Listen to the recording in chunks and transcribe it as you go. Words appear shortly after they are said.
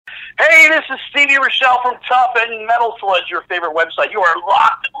Hey, this is Stevie Rochelle from Tough and Metal Sludge, your favorite website. You are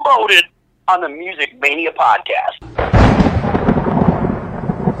locked and loaded on the Music Mania podcast.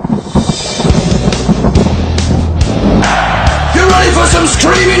 You ready for some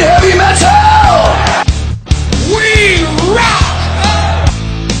screaming heavy metal? We rock!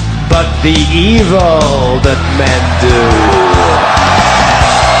 But the evil that men do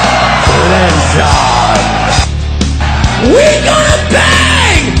lives on. We gonna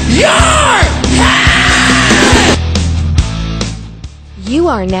bang your head! You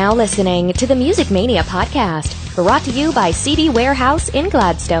are now listening to the Music Mania podcast, brought to you by CD Warehouse in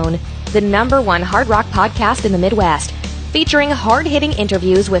Gladstone, the #1 hard rock podcast in the Midwest, featuring hard-hitting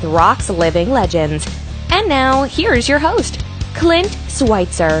interviews with rock's living legends. And now, here's your host, Clint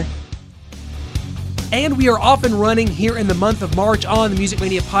Schweitzer. And we are off and running here in the month of March on the Music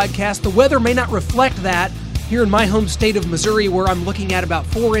Mania podcast. The weather may not reflect that here in my home state of Missouri, where I'm looking at about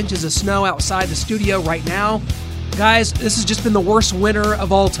 4 inches of snow outside the studio right now. Guys, this has just been the worst winter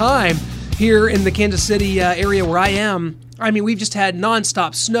of all time here in the Kansas City area where I am. I mean, we've just had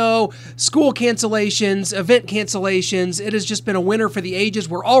nonstop snow, school cancellations, event cancellations. It has just been a winter for the ages.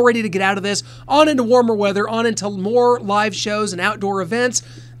 We're all ready to get out of this, on into warmer weather, on into more live shows and outdoor events.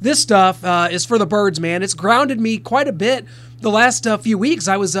 This stuff is for the birds, man. It's grounded me quite a bit the last few weeks.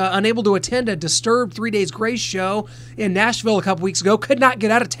 I was unable to attend a Disturbed 3 Days Grace show in Nashville a couple weeks ago. Could not get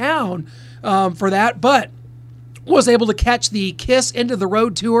out of town for that, but was able to catch the Kiss End of the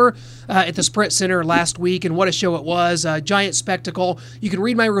Road tour at the Sprint Center last week, and what a show it was. A giant spectacle. You can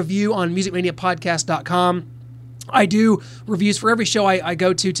read my review on musicmaniapodcast.com. I do reviews for every show I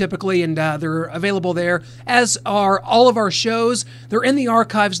go to typically, and they're available there, as are all of our shows. They're in the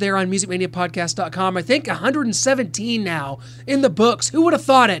archives there on musicmaniapodcast.com. I think 117 now in the books. Who would have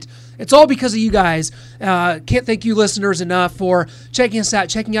thought it? It's all because of you guys. Can't thank you listeners enough for checking us out,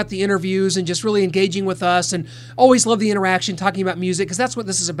 checking out the interviews, and just really engaging with us. And always love the interaction, talking about music, because that's what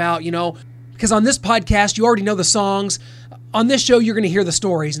this is about, you know. Because on this podcast, you already know the songs. On this show, you're going to hear the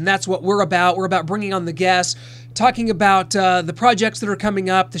stories, and that's what we're about. We're about bringing on the guests, talking about the projects that are coming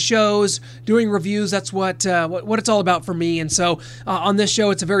up, the shows, doing reviews. That's what it's all about for me. And so on this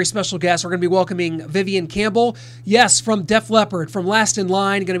show, it's a very special guest. We're going to be welcoming Vivian Campbell, yes, from Def Leppard, from Last in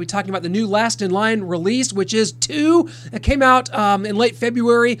Line. Going to be talking about the new Last in Line release, which is 2. It came out in late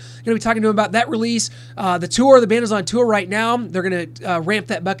February. Going to be talking to him about that release. The tour, the band is on tour right now. They're going to ramp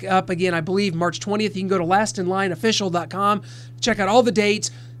that back up again, I believe, March 20th. You can go to lastinlineofficial.com, check out all the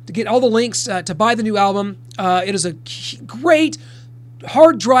dates, to get all the links to buy the new album. It is a great,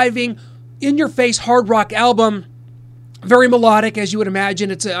 hard-driving, in-your-face hard rock album. Very melodic, as you would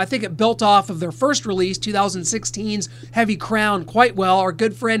imagine. I think it built off of their first release, 2016's Heavy Crown, quite well. Our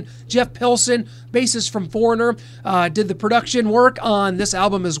good friend Jeff Pilson, bassist from Foreigner, did the production work on this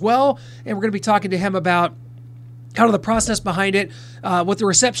album as well. And we're going to be talking to him about kind of the process behind it, what the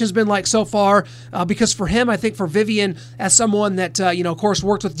reception's been like so far, because for him, I think for Vivian, as someone that, of course,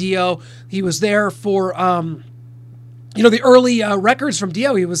 worked with Dio, he was there for, the early records from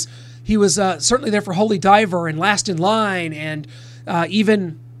Dio. He was certainly there for Holy Diver and Last in Line and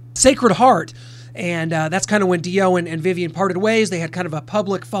even Sacred Heart. And that's kind of when Dio and Vivian parted ways. They had kind of a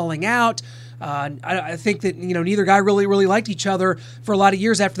public falling out. I think that, neither guy really liked each other for a lot of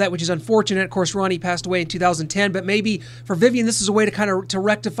years after that, which is unfortunate. Of course, Ronnie passed away in 2010, but maybe for Vivian, this is a way to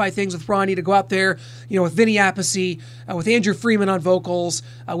rectify things with Ronnie, to go out there, with Vinny Appice, with Andrew Freeman on vocals,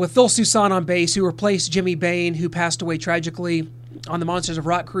 with Phil Soussan on bass, who replaced Jimmy Bain, who passed away tragically on the Monsters of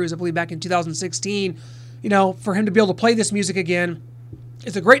Rock cruise, I believe back in 2016. For him to be able to play this music again,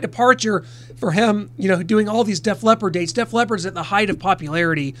 it's a great departure for him, doing all these Def Leppard dates. Def Leppard's at the height of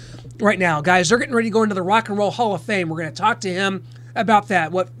popularity right now. Guys, they're getting ready to go into the Rock and Roll Hall of Fame. We're going to talk to him about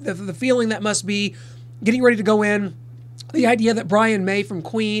that, what the feeling that must be, getting ready to go in, the idea that Brian May from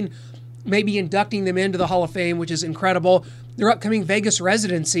Queen may be inducting them into the Hall of Fame, which is incredible. Their upcoming Vegas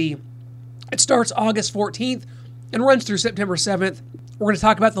residency, it starts August 14th and runs through September 7th. We're going to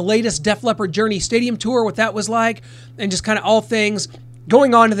talk about the latest Def Leppard Journey Stadium tour, what that was like, and just kind of all things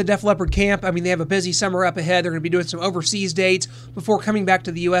going on to the Def Leppard camp. I mean, they have a busy summer up ahead. They're going to be doing some overseas dates before coming back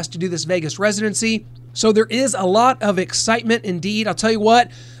to the U.S. to do this Vegas residency. So there is a lot of excitement indeed. I'll tell you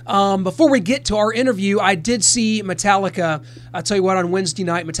what, before we get to our interview, I did see Metallica. I'll tell you what, on Wednesday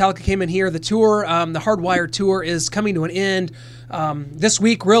night, Metallica came in here. The tour, the Hardwired tour, is coming to an end this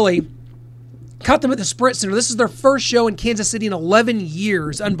week, really. Caught them at the Sprint Center. This is their first show in Kansas City in 11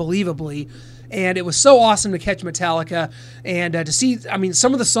 years, unbelievably. And it was so awesome to catch Metallica and to see,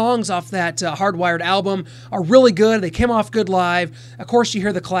 some of the songs off that Hardwired album are really good. They came off good live. Of course, you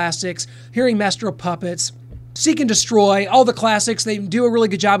hear the classics, hearing Master of Puppets, Seek and Destroy, all the classics. They do a really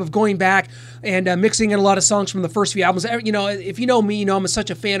good job of going back and mixing in a lot of songs from the first few albums. You know, if you know me, you know I'm such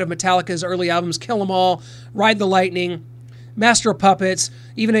a fan of Metallica's early albums, Kill 'Em All, Ride the Lightning, Master of Puppets,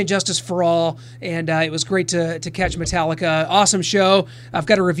 even Ain't Justice for All, and it was great to catch Metallica. Awesome show. I've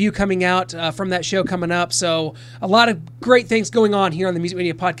got a review coming out from that show coming up, so a lot of great things going on here on the Music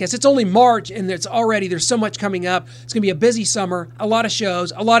Mania Podcast. It's only March, and there's so much coming up. It's going to be a busy summer, a lot of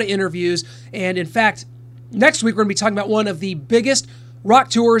shows, a lot of interviews, and in fact, next week we're going to be talking about one of the biggest rock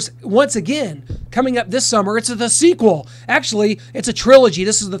tours once again coming up this summer. It's the sequel. Actually, it's a trilogy.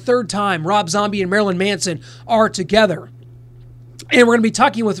 This is the third time Rob Zombie and Marilyn Manson are together. And we're going to be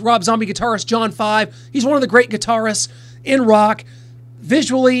talking with Rob Zombie guitarist John Five. He's one of the great guitarists in rock.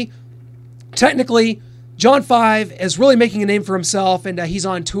 Visually, technically, John Five is really making a name for himself, and he's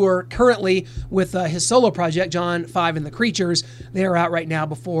on tour currently with his solo project, John Five and the Creatures. They are out right now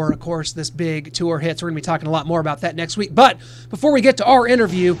before, of course, this big tour hits. We're going to be talking a lot more about that next week. But before we get to our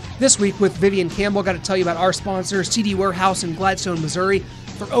interview this week with Vivian Campbell, got to tell you about our sponsor, CD Warehouse in Gladstone, Missouri.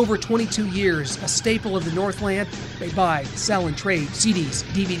 For over 22 years, a staple of the Northland. They buy, sell, and trade CDs,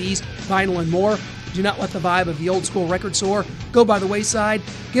 DVDs, vinyl, and more. Do not let the vibe of the old school record store go by the wayside.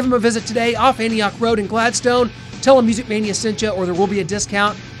 Give them a visit today off Antioch Road in Gladstone. Tell them Music Mania sent you, or there will be a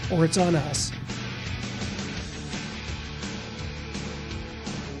discount, or it's on us.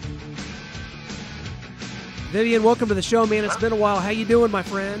 Vivian, welcome to the show, man. It's been a while. How you doing, my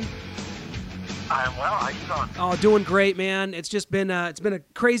friend? I'm well. How you doing? Oh, doing great, man. It's just been a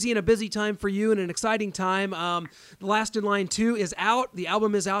crazy and a busy time for you, and an exciting time. The Last in Line 2 is out. The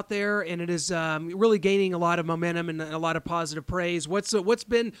album is out there, and it is really gaining a lot of momentum and a lot of positive praise. What's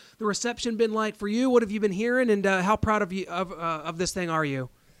been the reception been like for you? What have you been hearing, and how proud of this thing are you?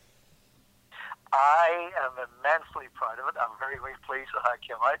 I am immensely proud of it. I'm very, very pleased with how it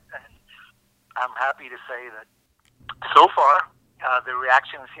came out, and I'm happy to say that so far, the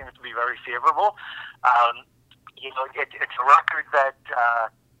reaction seems to be very favorable. It's a record that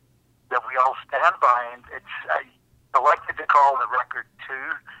we all stand by, and I elected to call the record 2.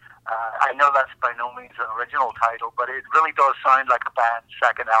 I know that's by no means an original title, but it really does sound like a band's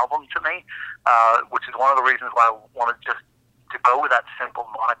second album to me, which is one of the reasons why I wanted just to go with that simple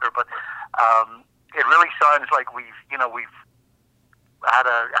moniker. But it really sounds like we've had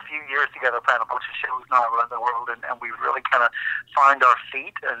a few years together playing a bunch of shows now around the world, and we've really kind of found our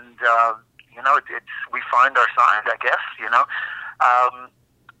feet, and we found our sound, I guess, we're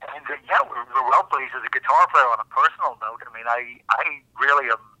well pleased as a guitar player. On a personal note, I mean, I really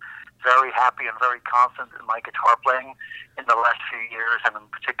am very happy and very confident in my guitar playing in the last few years, and in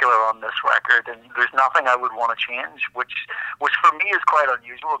particular on this record, and there's nothing I would want to change, which for me is quite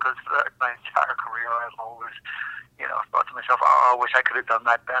unusual, because my entire career I've always thought to myself, I wish I could have done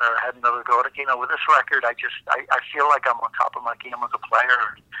that better. I had another go at it. With this record, I feel like I'm on top of my game as a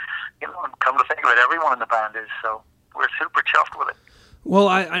player. And come to think of it, everyone in the band is. So we're super chuffed with it. Well,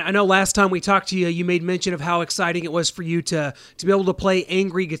 I know last time we talked to you, you made mention of how exciting it was for you to be able to play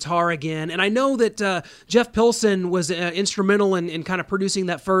angry guitar again. And I know that Jeff Pilson was instrumental in kind of producing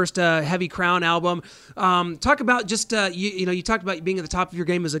that first Heavy Crown album. Talk about just, you talked about being at the top of your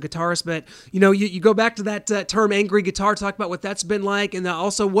game as a guitarist, but, you go back to that term angry guitar, talk about what that's been like. And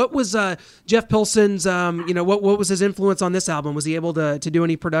also, what was Jeff Pilson's, what was his influence on this album? Was he able to do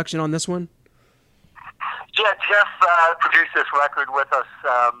any production on this one? Yeah, Jeff produced this record with us.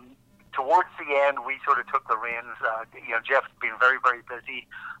 Towards the end, we sort of took the reins. Jeff's been very, very busy.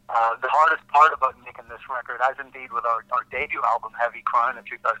 The hardest part about making this record, as indeed with our debut album, Heavy Crown, in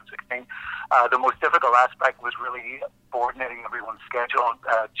 2016, the most difficult aspect was really coordinating everyone's schedule.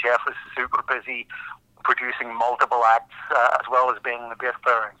 Jeff is super busy producing multiple acts, as well as being the bass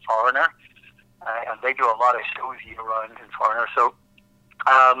player in Foreigner. And they do a lot of shows year-round in Foreigner. So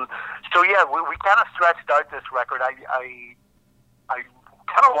we kind of stretched out this record. I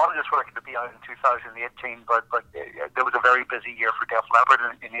kind of wanted this record to be out in 2018, but there was a very busy year for Def Leppard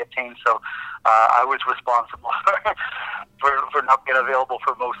in 2018, so I was responsible for not being available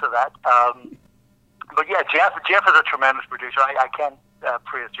for most of that. But yeah, Jeff is a tremendous producer. I can't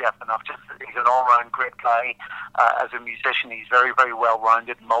praise Jeff enough. He's an all-round great guy. As a musician, he's very, very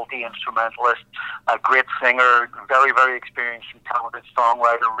well-rounded, multi-instrumentalist, a great singer, very, very experienced and talented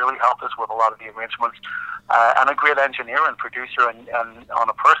songwriter, really helped us with a lot of the arrangements, and a great engineer and producer. And on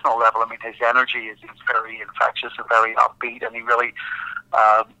a personal level, I mean, his energy is very infectious and very upbeat, and he really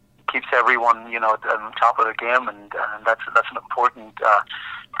keeps everyone, at the top of the game, and that's an important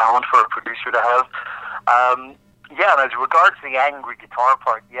talent for a producer to have. And as regards to the angry guitar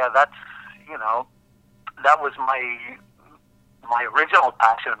part, that's, that was my my original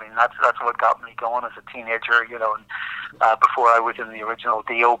passion. I mean, that's what got me going as a teenager, you know. And before I was in the original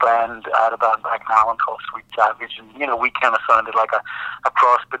Dio band, I had a band back in Ireland called Sweet Savage, and you know, we kind of sounded like a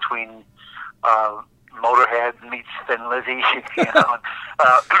cross between Motorhead meets Thin Lizzy, you know.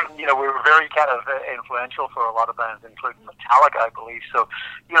 And, you know, we were very kind of influential for a lot of bands, including Metallica, I believe. So,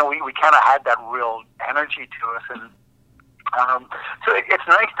 you know, we kind of had that real energy to us, and so it's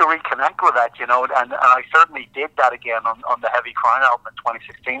nice to reconnect with that, you know, and I certainly did that again on the Heavy Crown album in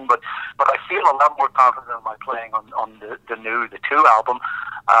 2016, but I feel a lot more confident in my playing on the 2 album,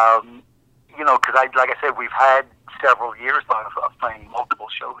 you know, because like I said, we've had several years now of playing multiple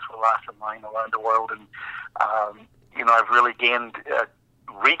shows for Last in Line around the world, and you know, I've really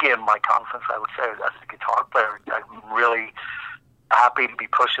regained my confidence, I would say, as a guitar player. I'm really happy to be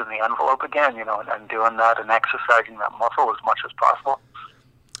pushing the envelope again, you know, and doing that and exercising that muscle as much as possible.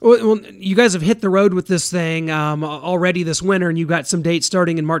 Well, you guys have hit the road with this thing already this winter, and you've got some dates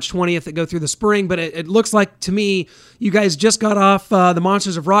starting in March 20th that go through the spring, but it looks like to me you guys just got off the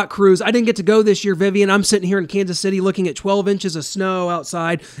Monsters of Rock cruise. I didn't get to go this year, Vivian. I'm sitting here in Kansas City looking at 12 inches of snow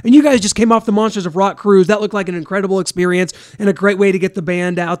outside, and you guys just came off the Monsters of Rock cruise. That looked like an incredible experience and a great way to get the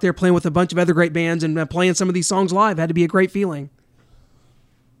band out there playing with a bunch of other great bands and playing some of these songs live. Had to be a great feeling.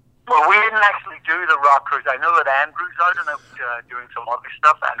 Well, we didn't actually do the rock cruise. I know that Andrew's out and doing some other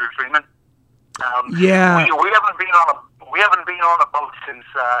stuff. Andrew Freeman. Yeah. We haven't been on a boat since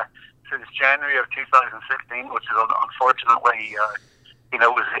January of 2016, which is unfortunately, you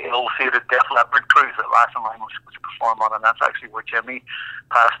know, was the ill-fated Def Leppard cruise that Last in Line was supposed to perform on, and that's actually where Jimmy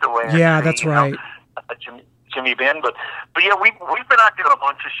passed away. Yeah, that's right. Jimmy Ben, but yeah, we've been out doing a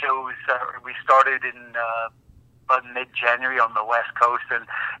bunch of shows. We started in mid-January on the West Coast, and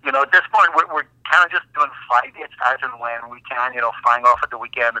you know, at this point we're kind of just doing 5 dates as and when we can, you know, flying off at the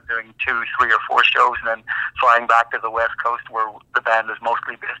weekend and doing 2, 3 or 4 shows, and then flying back to the West Coast where the band is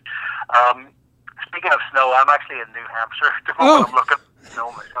mostly based. Speaking of snow, I'm actually in New Hampshire at the moment. I'm looking at snow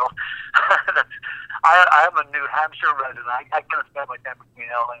myself. I am a New Hampshire resident. I kind of spend my time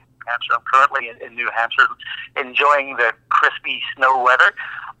between LA and New Hampshire. I'm currently in New Hampshire enjoying the crispy snow weather.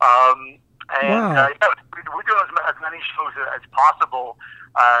 And wow. Yeah, we're doing as many shows as possible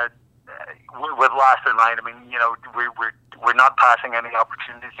with Last in Line. I mean, you know, we're not passing any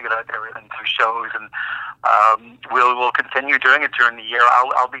opportunities to get out there and do shows, and we'll continue doing it during the year.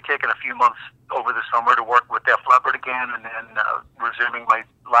 I'll be taking a few months over the summer to work with Def Leppard again, and then resuming my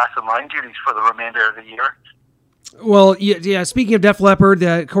Last in Line duties for the remainder of the year. Well, yeah. Speaking of Def Leppard,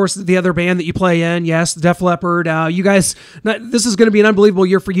 of course, the other band that you play in, yes, Def Leppard. You guys, this is going to be an unbelievable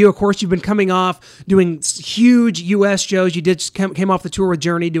year for you. Of course, you've been coming off doing huge U.S. shows. You came off the tour with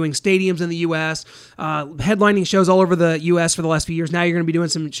Journey, doing stadiums in the U.S., headlining shows all over the U.S. for the last few years. Now you're going to be doing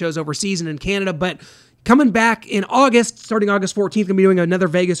some shows overseas and in Canada, but coming back in August, starting August 14th, going to be doing another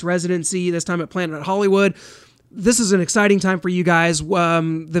Vegas residency, this time at Planet Hollywood. This is an exciting time for you guys.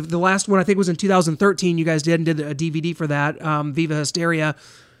 The last one, I think, was in 2013 you guys did a DVD for that, Viva Hysteria.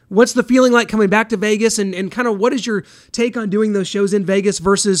 What's the feeling like coming back to Vegas, and kind of what is your take on doing those shows in Vegas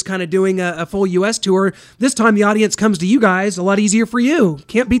versus kind of doing a full U.S. tour? This time the audience comes to you guys, a lot easier for you.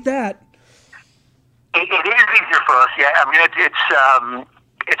 Can't beat that. It is easier for us, yeah. I mean,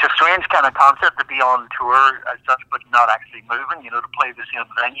 it's a strange kind of concept to be on tour as such, but not actually moving, you know, to play the same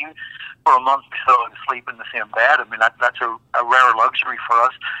venue for a month or so and sleep in the same bed. I mean, that's a rare luxury for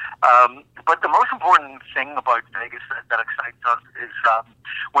us. But the most important thing about Vegas that excites us is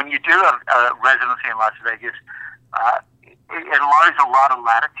when you do a residency in Las Vegas, it allows a lot of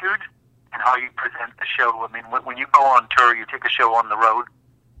latitude in how you present the show. I mean, when you go on tour, you take a show on the road,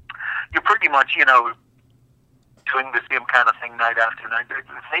 you're pretty much, you know, doing the same kind of thing night after night.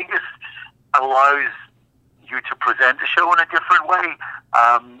 Vegas allows you to present the show in a different way.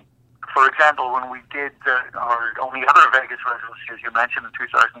 For example, when we did our only other Vegas residency, as you mentioned, in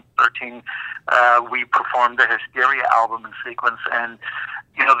 2013, we performed the Hysteria album in sequence, and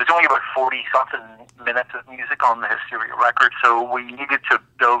you know, there's only about 40-something minutes of music on the Hysteria record, so we needed to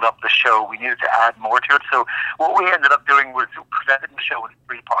build up the show. We needed to add more to it. So what we ended up doing was presenting the show in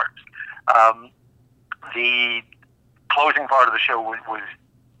 3 parts. The closing part of the show was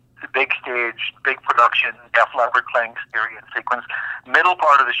the big stage, big production, Def Leppard playing Hysteria in sequence. Middle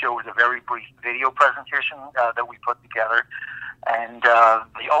part of the show was a very brief video presentation that we put together. And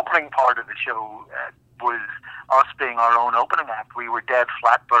the opening part of the show was us being our own opening act. We were Dead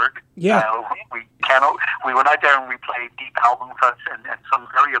Flatbird. Yeah. We went out there and we played deep album cuts and some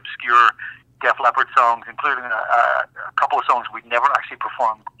very obscure Def Leppard songs, including a couple of songs we'd never actually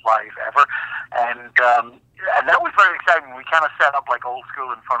performed live ever. And that was very exciting. We kind of set up like old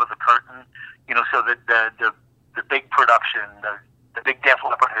school in front of the curtain, you know, so that the the big production, the big Def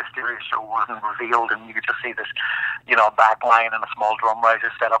Leppard Hysteria show wasn't revealed, and you could just see this, back line and a small drum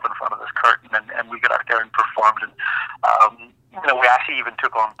riser set up in front of this curtain, and we got out there and performed, and we actually even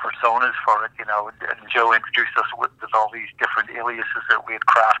took on personas for it, and Joe introduced us with all these different aliases that we had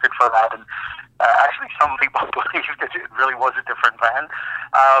crafted for that, and actually some people believed that it really was a different band,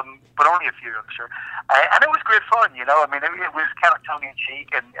 but only a few, I'm sure, and it was great fun, it was kind of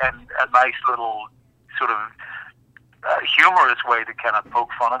tongue-in-cheek and a nice little sort of humorous way to kind of poke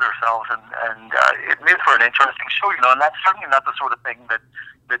fun at ourselves, and it made for an interesting show, and that's certainly not the sort of thing that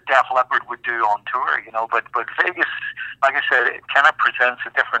Def Leppard would do on tour, but Vegas, like I said, it kind of presents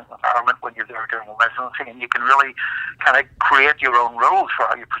a different environment when you're there during a residency, and you can really kind of create your own rules for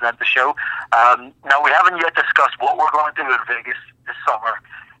how you present the show. Now, we haven't yet discussed what we're going to do in Vegas this summer.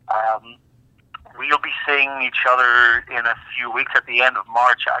 We'll be seeing each other in a few weeks at the end of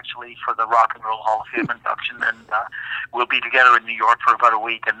March, actually, for the Rock and Roll Hall of Fame induction, and we'll be together in New York for about a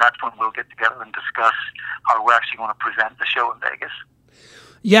week, and that's when we'll get together and discuss how we're actually going to present the show in Vegas.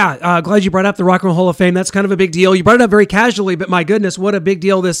 Yeah, glad you brought up the Rock and Roll Hall of Fame. That's kind of a big deal. You brought it up very casually, but my goodness, what a big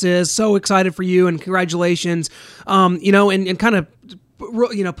deal this is. So excited for you, and congratulations. And kind of,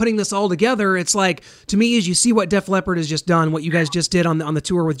 putting this all together, it's like, to me, as you see what Def Leppard has just done, what you guys just did on the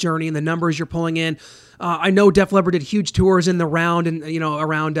tour with Journey, and the numbers you're pulling in. I know Def Leppard did huge tours in the round and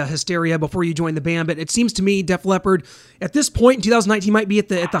around Hysteria before you joined the band, but it seems to me Def Leppard at this point in 2019 might be at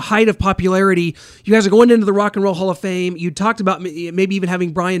the height of popularity. You guys are going into the Rock and Roll Hall of Fame. You talked about maybe even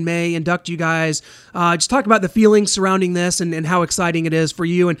having Brian May induct you guys. Just talk about the feelings surrounding this and how exciting it is for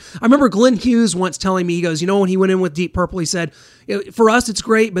you. And I remember Glenn Hughes once telling me, he goes, when he went in with Deep Purple, he said, for us it's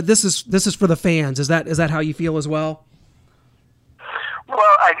great, but this is for the fans. Is that how you feel as well? Well,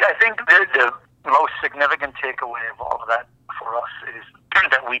 I think the most significant takeaway of all of that for us is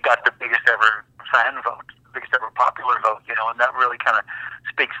that we got the biggest ever fan vote, the biggest ever popular vote, and that really kind of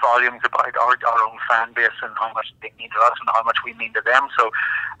speaks volumes about our own fan base and how much they mean to us and how much we mean to them. So,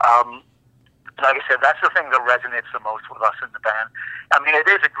 like I said, that's the thing that resonates the most with us in the band. I mean, it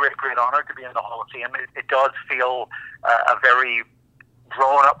is a great, great honor to be in the Hall of Fame. It does feel a very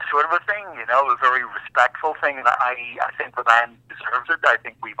grown-up sort of a thing, a very respectful thing, and I think the band deserves it. I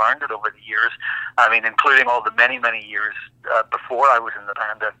think we've earned it over the years. I mean, including all the many, many years before I was in the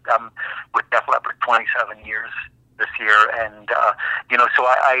band. I'm with Def Leppard 27 years this year, and so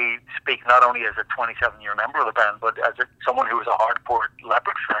I speak not only as a 27-year member of the band, but as someone who was a hardcore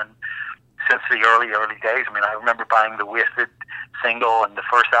Leppard fan since the early days. I mean, I remember buying the Wasted single and the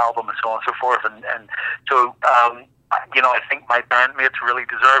first album and so on and so forth, and so I think my bandmates really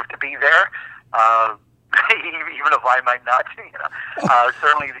deserve to be there, even if I might not.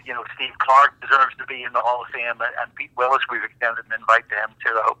 Certainly, Steve Clark deserves to be in the Hall of Fame, and Pete Willis, we've extended an invite to him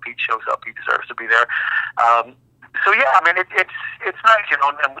too. I hope Pete shows up. He deserves to be there. So yeah, I mean, it's nice,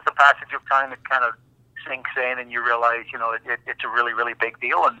 and with the passage of time, it kind of sinks in, and you realize, it's a really, really big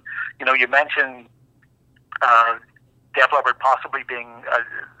deal. And you mentioned Def Leppard possibly being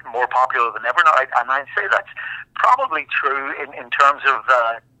more popular than ever, and I'd say that's probably true in terms of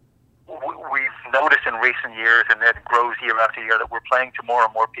we've noticed in recent years, and it grows year after year, that we're playing to more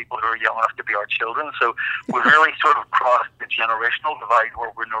and more people who are young enough to be our children. So we've really sort of crossed the generational divide,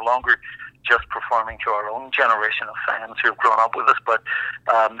 where we're no longer just performing to our own generation of fans who have grown up with us, but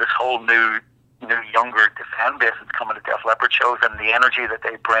this whole new younger fan base that's coming to Def Leppard shows, and the energy that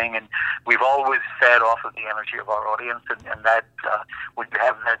they bring, and we've always fed off of the energy of our audience, and that when you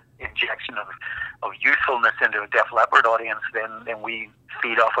have that injection of youthfulness into a Def Leppard audience, then we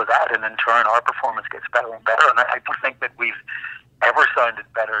feed off of that, and in turn our performance gets better and better. And I don't think that we've ever sounded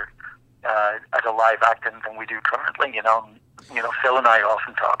better as a live act than we do currently. Phil and I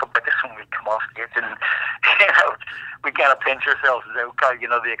often talk about this when we come off stage, and we kind of pinch ourselves as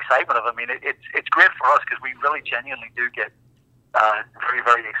the excitement of it. I mean, it's great for us because we really genuinely do get very,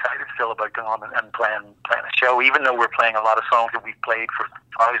 very excited still about going on and playing a show, even though we're playing a lot of songs that we've played for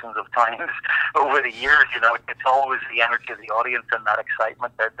thousands of times over the years. It's always the energy of the audience and that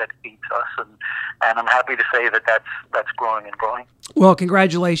excitement that feeds us, and I'm happy to say that that's growing and growing. Well,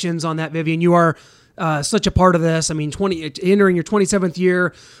 congratulations on that, Vivian. You are such a part of this. I mean, entering your 27th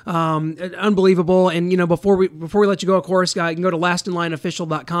year, unbelievable. And before we let you go, of course, you can go to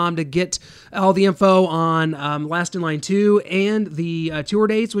lastinlineofficial.com to get all the info on Last in Line 2 and the tour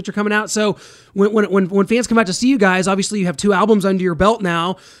dates, which are coming out. So when fans come out to see you guys, obviously you have 2 albums under your belt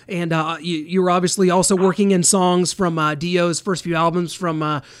now, and you were obviously also working in songs from Dio's first few albums, from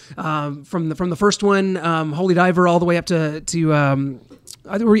the first one, Holy Diver, all the way up to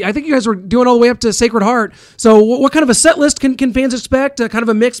I think you guys were doing all the way up to Sacred Heart. So what kind of a set list can fans expect? Kind of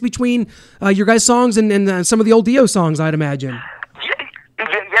a mix between your guys' songs and some of the old Dio songs, I'd imagine.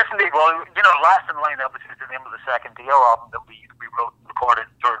 Yes, indeed. Well, Last in Line, obviously, is the name of the second Dio album that we wrote and recorded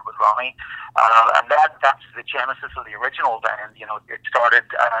and toured with Ronnie. And that's the genesis of the original band. It started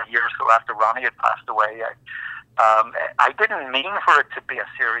years ago after Ronnie had passed away. I didn't mean for it to be a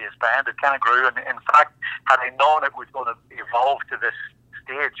serious band. It kind of grew. And in fact, had I known it was going to evolve to this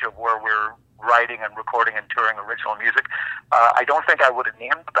stage of where we're writing and recording and touring original music, I don't think I would have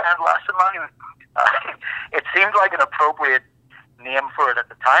named the band Last in Line. It seemed like an appropriate name for it at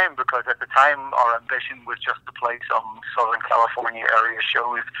the time, because at the time our ambition was just to play some Southern California area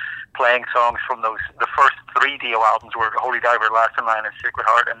shows, playing songs from the first 3 Dio albums were Holy Diver, Last in Line, and Sacred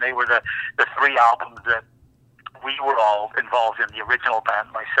Heart, and they were the 3 albums that we were all involved in, the original band,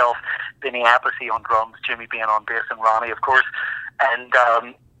 myself, Vinny Appice on drums, Jimmy Bain on bass, and Ronnie, of course. And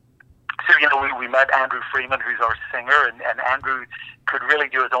so, we met Andrew Freeman, who's our singer, and Andrew could really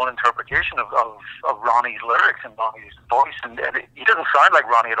do his own interpretation of Ronnie's lyrics and Ronnie's voice. And he doesn't sound like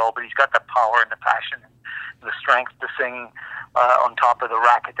Ronnie at all, but he's got the power and the passion and the strength to sing on top of the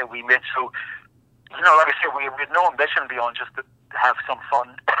racket that we made. So, like I said, we had no ambition beyond just to have some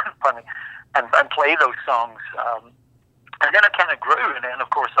fun pardon me, and play those songs. And then it kind of grew. And then, of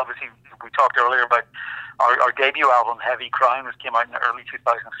course, obviously, we talked earlier about our debut album, Heavy Crime, which came out in early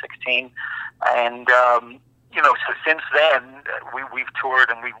 2016. And, so since then, we've toured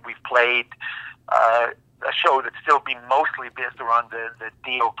and we've played a show that's still been mostly based around the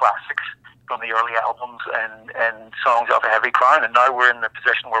Dio classics from the early albums and songs off of Heavy Crime. And now we're in the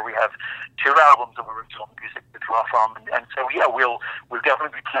position where we have 2 albums of original music to draw from. And so, we'll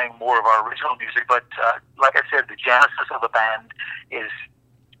definitely be playing more of our original music. But like I said, the genesis of the band is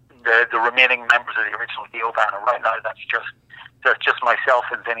the remaining members of the original Dio band, and right now that's just myself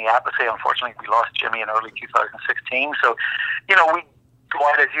and Vinny Appice. Unfortunately, we lost Jimmy in early 2016. So, we go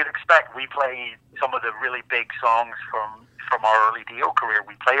out as you'd expect. We play some of the really big songs from our early Dio career.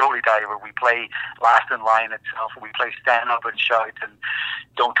 We play Holy Diver, we play Last in Line itself, we play Stand Up and Shout, and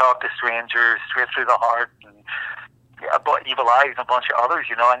Don't Talk to Strangers, Straight Through the Heart, and Evil Eyes, and a bunch of others.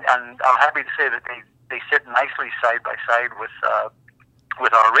 And I'm happy to say that they sit nicely side by side with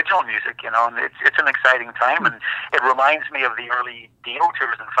our original music, and it's an exciting time, and it reminds me of the early Dio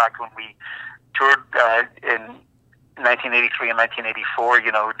tours. In fact, when we toured in 1983 and 1984,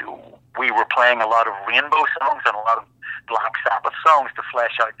 we were playing a lot of Rainbow songs and a lot of Black Sabbath songs to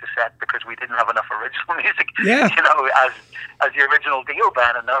flesh out the set, because we didn't have enough original music, as the original Dio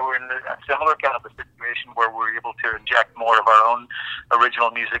band. And now we're in a similar kind of a situation where we're able to inject more of our own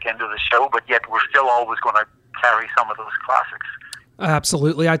original music into the show, but yet we're still always going to carry some of those classics.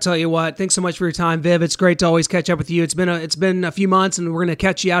 Absolutely. I tell you what, thanks so much for your time, Viv. It's great to always catch up with you. It's been a few months, and we're going to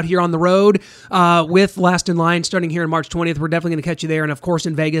catch you out here on the road with Last in Line starting here on March 20th. We're definitely going to catch you there, and of course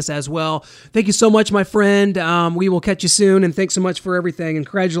in Vegas as well. Thank you so much, my friend. We will catch you soon, and thanks so much for everything. And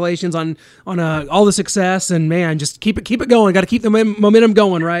congratulations on all the success. And man, just keep it going. Got to keep the momentum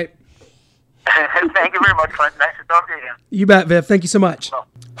going, right? Thank you very much, Clint. Nice to talk to you again. You bet, Viv. Thank you so much. Well,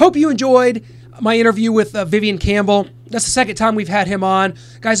 hope you enjoyed my interview with Vivian Campbell. That's the second time we've had him on.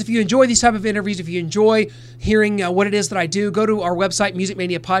 Guys, if you enjoy these type of interviews, if you enjoy hearing what it is that I do, go to our website,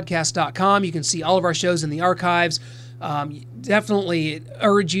 musicmaniapodcast.com. You can see all of our shows in the archives. Definitely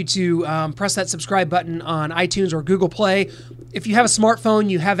urge you to press that subscribe button on iTunes or Google Play. If you have a smartphone,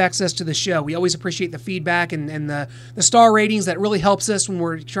 you have access to the show. We always appreciate the feedback and the star ratings. That really helps us when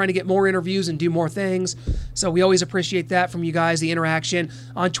we're trying to get more interviews and do more things. So we always appreciate that from you guys, the interaction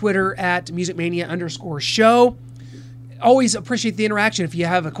on Twitter at musicmania_show. Always appreciate the interaction. If you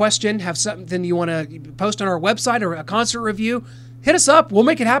have a question, have something you want to post on our website or a concert review, hit us up. We'll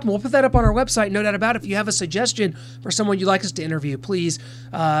make it happen. We'll put that up on our website, no doubt about it. If you have a suggestion for someone you'd like us to interview, please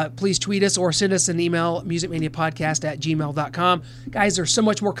tweet us or send us an email, musicmaniapodcast@gmail.com. Guys, there's so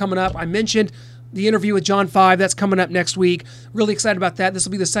much more coming up. I mentioned the interview with John 5. That's coming up next week. Really excited about that. This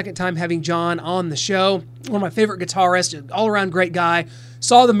will be the second time having John on the show. One of my favorite guitarists, all-around great guy.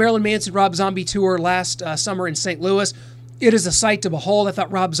 Saw the Marilyn Manson Rob Zombie tour last summer in St. Louis. It is a sight to behold. I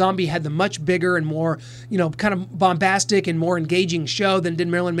thought Rob Zombie had the much bigger and more, kind of bombastic and more engaging show than did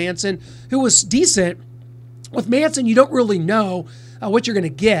Marilyn Manson, who was decent. With Manson, you don't really know what you're going to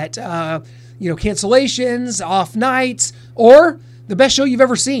get. Cancellations, off nights, or the best show you've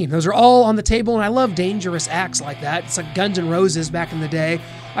ever seen. Those are all on the table, and I love dangerous acts like that. It's like Guns N' Roses back in the day.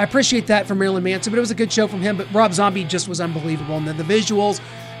 I appreciate that from Marilyn Manson, but it was a good show from him. But Rob Zombie just was unbelievable. And then the visuals,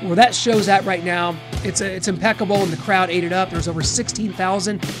 where that show's at right now, it's impeccable, and the crowd ate it up. There's over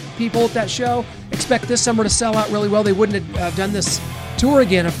 16,000 people at that show. Expect this summer to sell out really well. They wouldn't have done this tour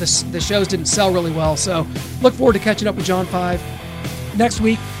again if the shows didn't sell really well. So look forward to catching up with John 5 next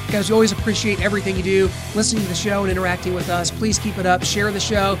week. Guys, we always appreciate everything you do, listening to the show and interacting with us. Please keep it up. Share the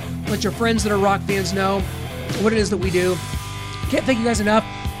show. Let your friends that are rock fans know what it is that we do. Can't thank you guys enough.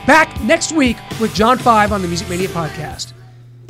 Back next week with John 5 on the Music Mania Podcast.